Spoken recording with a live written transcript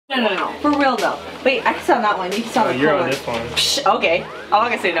No. For real though. Wait, I can sit on that one. You can sit on the you're cool on one. this one. Psh, okay. I'm not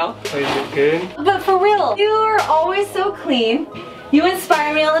gonna say no. Oh, is it good? But for real, you are always so clean. You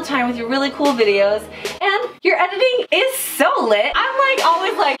inspire me all the time with your really cool videos. And your editing is so lit. I'm like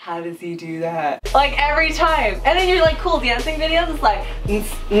always like, how does he do that? Like every time. And then you're like cool dancing videos, it's like,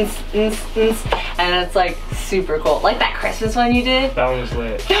 and it's like super cool. Like that Christmas one you did. That one was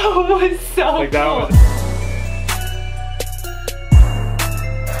lit. That one was so like that cool. one was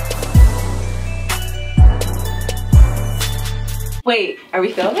Wait, are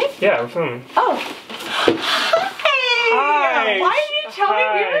we filming? Yeah, we're filming. Oh. Hi! Why did you tell me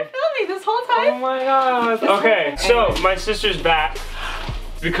we were filming this whole time? Oh my god. Okay, so my sister's back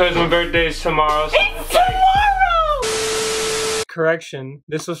because my birthday is tomorrow. So it's tomorrow! Correction,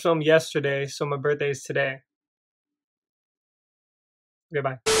 this was filmed yesterday, so my birthday is today.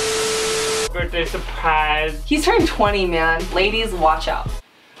 Goodbye. Birthday surprise. He's turned 20, man. Ladies, watch out.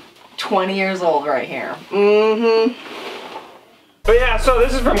 20 years old right here. Mm-hmm. But yeah, so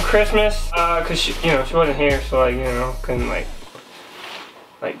this is from Christmas, cause she wasn't here, so like, couldn't like,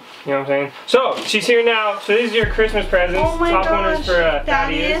 you know what I'm saying? So, she's here now, so these are your Christmas presents. Oh my Top gosh, one is for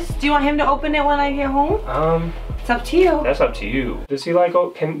Thaddeus. Do you want him to open it when I get home? It's up to you. That's up to you. Does he like,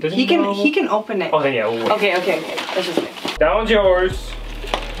 does he can open it. Oh, then yeah, we'll wait. Okay, that's just me. That one's yours.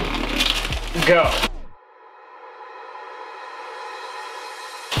 Go.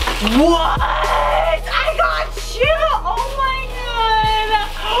 What? I got you! Oh my god!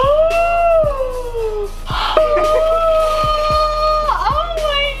 Oh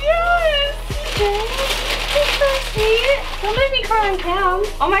my god! Don't make me cry on cam.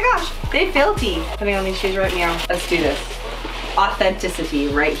 Oh my gosh, they filthy. Putting on these shoes right now. Let's do this. Authenticity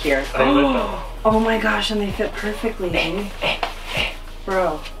right here. Oh my gosh, and they fit perfectly.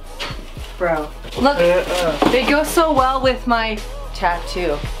 Bro. Look, they go so well with my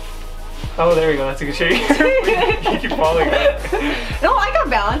tattoo. Oh, there we go. That's a good shade. You keep falling. No, I got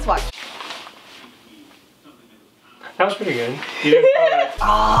balance. Watch. That was pretty good. You didn't fall back.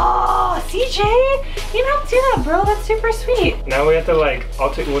 Oh, CJ, you don't do that, bro. That's super sweet. Now we have to like,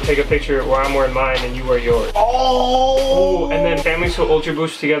 we'll take a picture where I'm wearing mine and you wear yours. Oh. And then families who Ultra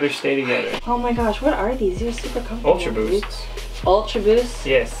Boost together stay together. Oh my gosh, what are these? They're super comfortable. Ultra Boosts. Ultra Boosts?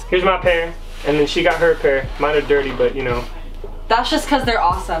 Yes. Here's my pair, and then she got her pair. Mine are dirty, but you know. That's just because they're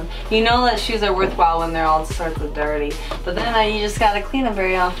awesome. You know that shoes are worthwhile when they're all sorts of dirty. But then you just gotta clean them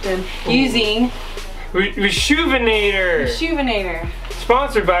very often using Reshoevnator.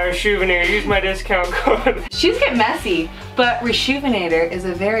 Sponsored by Reshoevnator. Use my discount code. Shoes get messy, but Reshoevnator is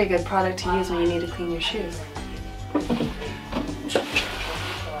a very good product to use when you need to clean your shoes.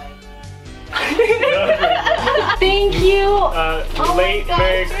 Thank you. Late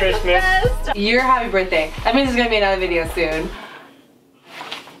Merry Christmas. Your happy birthday. That means there's gonna be another video soon.